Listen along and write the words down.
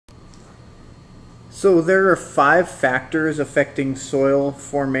So there are 5 factors affecting soil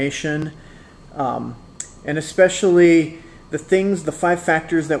formation, and especially the 5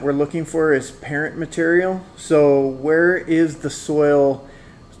 factors that we're looking for is parent material. So where is the soil,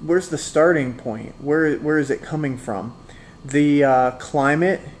 where's the starting point? Where is it coming from? The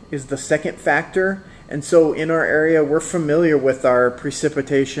climate is the second factor. And so in our area, we're familiar with our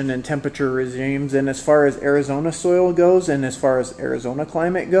precipitation and temperature regimes. And as far as Arizona soil goes, and as far as Arizona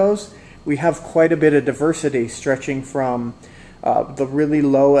climate goes, we have quite a bit of diversity stretching from the really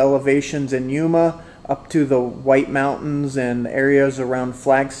low elevations in Yuma up to the White Mountains and areas around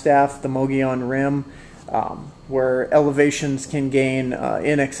Flagstaff, the Mogollon Rim, where elevations can gain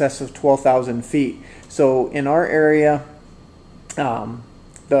in excess of 12,000 feet. So in our area,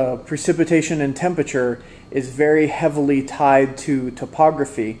 the precipitation and temperature is very heavily tied to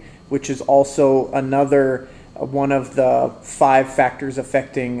topography, which is also another one of the 5 factors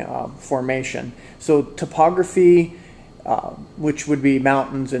affecting formation. So topography, which would be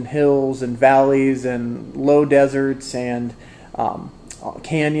mountains and hills and valleys and low deserts and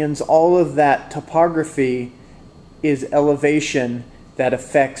canyons, all of that topography is elevation that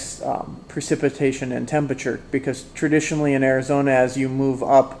affects precipitation and temperature, because traditionally in Arizona, as you move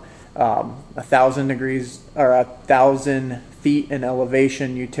up 1,000 degrees or 1,000 feet in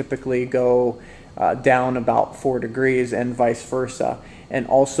elevation, you typically go down about 4 degrees and vice versa. And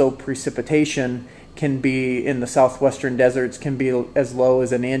also precipitation can be in the southwestern deserts can be as low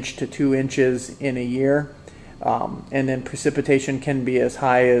as 1 inch to 2 inches in a year, and then precipitation can be as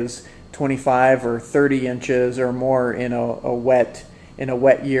high as 25 or 30 inches or more in a wet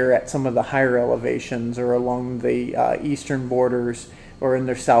year at some of the higher elevations or along the eastern borders or in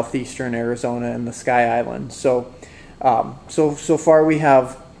the southeastern Arizona and the Sky Islands. So so far we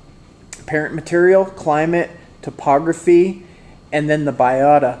have parent material, climate, topography, and then the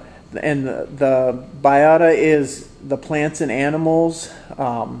biota. And the biota is the plants and animals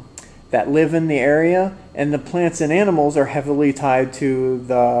that live in the area, and the plants and animals are heavily tied to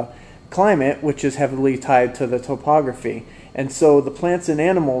the climate, which is heavily tied to the topography. And so the plants and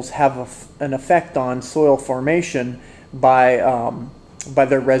animals have an effect on soil formation by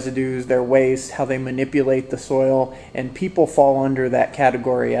their residues, their waste, how they manipulate the soil, and people fall under that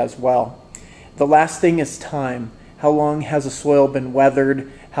category as well. The last thing is time. How long has a soil been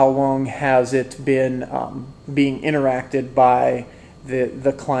weathered? How long has it been being interacted by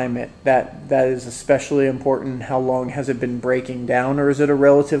the climate? That is especially important. How long has it been breaking down, or is it a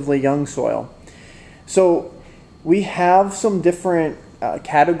relatively young soil? So we have some different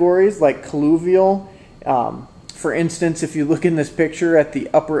categories like colluvial. For instance, if you look in this picture at the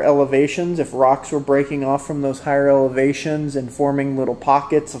upper elevations, if rocks were breaking off from those higher elevations and forming little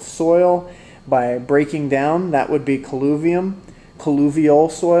pockets of soil by breaking down, that would be colluvial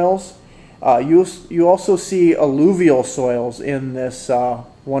soils. You also see alluvial soils in this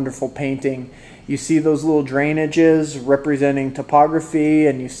wonderful painting. You see those little drainages representing topography,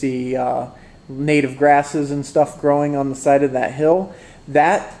 and you see native grasses and stuff growing on the side of that hill.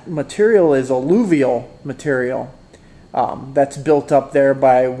 That material is alluvial material that's built up there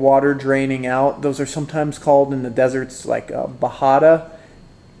by water draining out. Those are sometimes called in the deserts like bajada,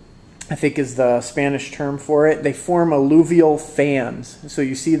 I think is the Spanish term for it. They form alluvial fans. So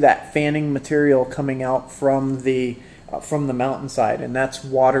you see that fanning material coming out from the mountainside, and that's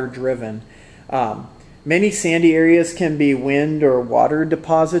water driven. Many sandy areas can be wind or water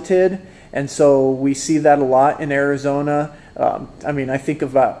deposited, and so we see that a lot in Arizona. I mean, I think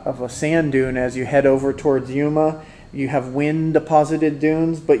of a sand dune as you head over towards Yuma. You have wind deposited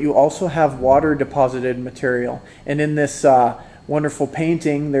dunes, but you also have water deposited material. And in this wonderful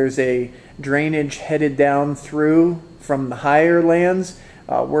painting, there's a drainage headed down through from the higher lands,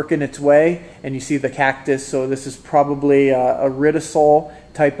 working its way, and you see the cactus. So this is probably a ridosol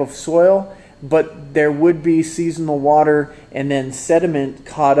type of soil, but there would be seasonal water and then sediment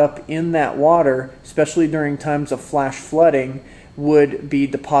caught up in that water, especially during times of flash flooding, would be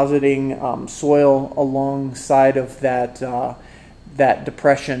depositing soil alongside of that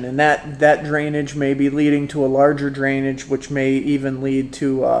depression, and that drainage may be leading to a larger drainage, which may even lead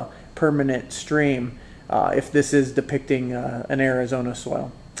to a permanent stream if this is depicting an Arizona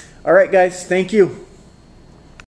soil. All right, guys, thank you.